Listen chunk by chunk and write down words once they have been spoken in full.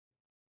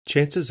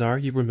Chances are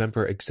you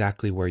remember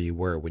exactly where you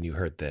were when you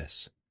heard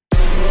this.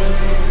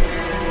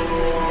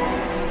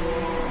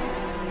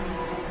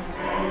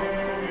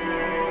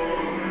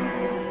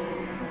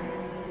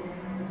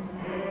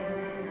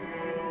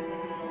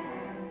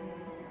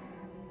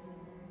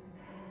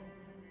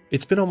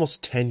 It's been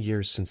almost 10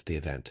 years since the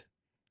event.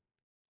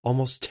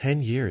 Almost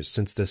 10 years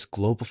since this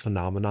global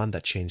phenomenon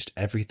that changed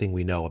everything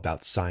we know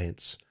about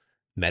science,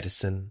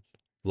 medicine,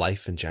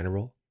 life in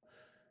general.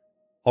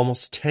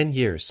 Almost 10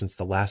 years since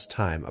the last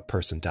time a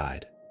person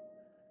died.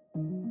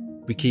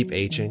 We keep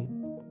aging,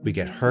 we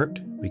get hurt,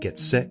 we get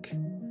sick,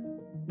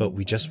 but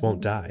we just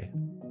won't die.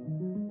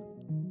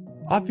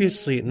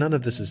 Obviously, none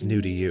of this is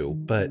new to you,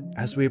 but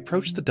as we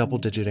approach the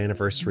double-digit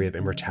anniversary of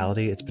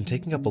immortality, it's been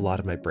taking up a lot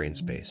of my brain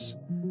space.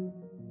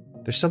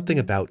 There's something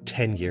about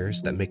 10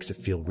 years that makes it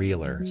feel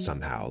realer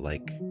somehow,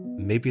 like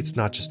maybe it's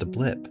not just a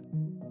blip.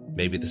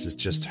 Maybe this is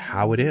just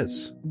how it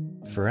is,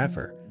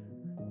 forever.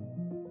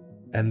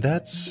 And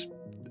that's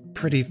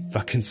pretty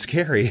fucking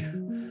scary,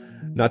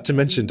 not to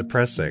mention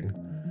depressing.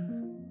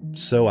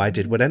 So I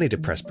did what any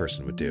depressed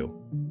person would do.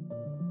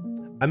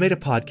 I made a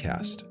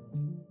podcast.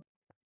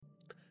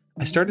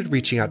 I started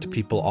reaching out to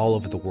people all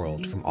over the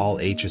world from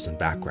all ages and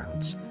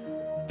backgrounds.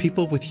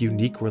 People with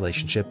unique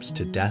relationships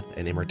to death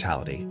and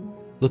immortality,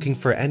 looking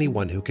for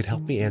anyone who could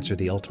help me answer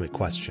the ultimate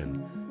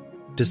question: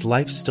 does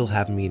life still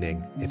have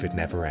meaning if it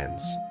never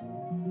ends?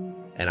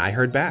 And I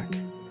heard back.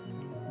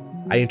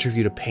 I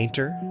interviewed a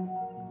painter,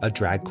 a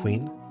drag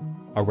queen,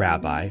 a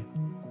rabbi,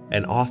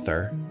 an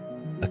author,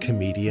 a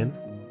comedian,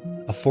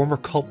 a former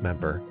cult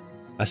member,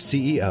 a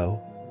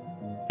CEO,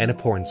 and a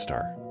porn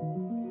star.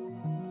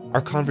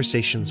 Our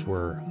conversations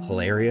were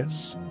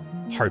hilarious,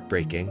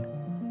 heartbreaking,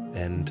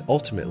 and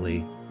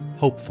ultimately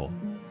hopeful.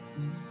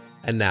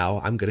 And now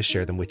I'm going to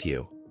share them with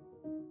you.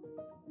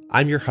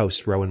 I'm your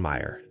host, Rowan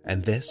Meyer,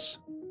 and this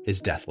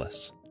is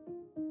Deathless.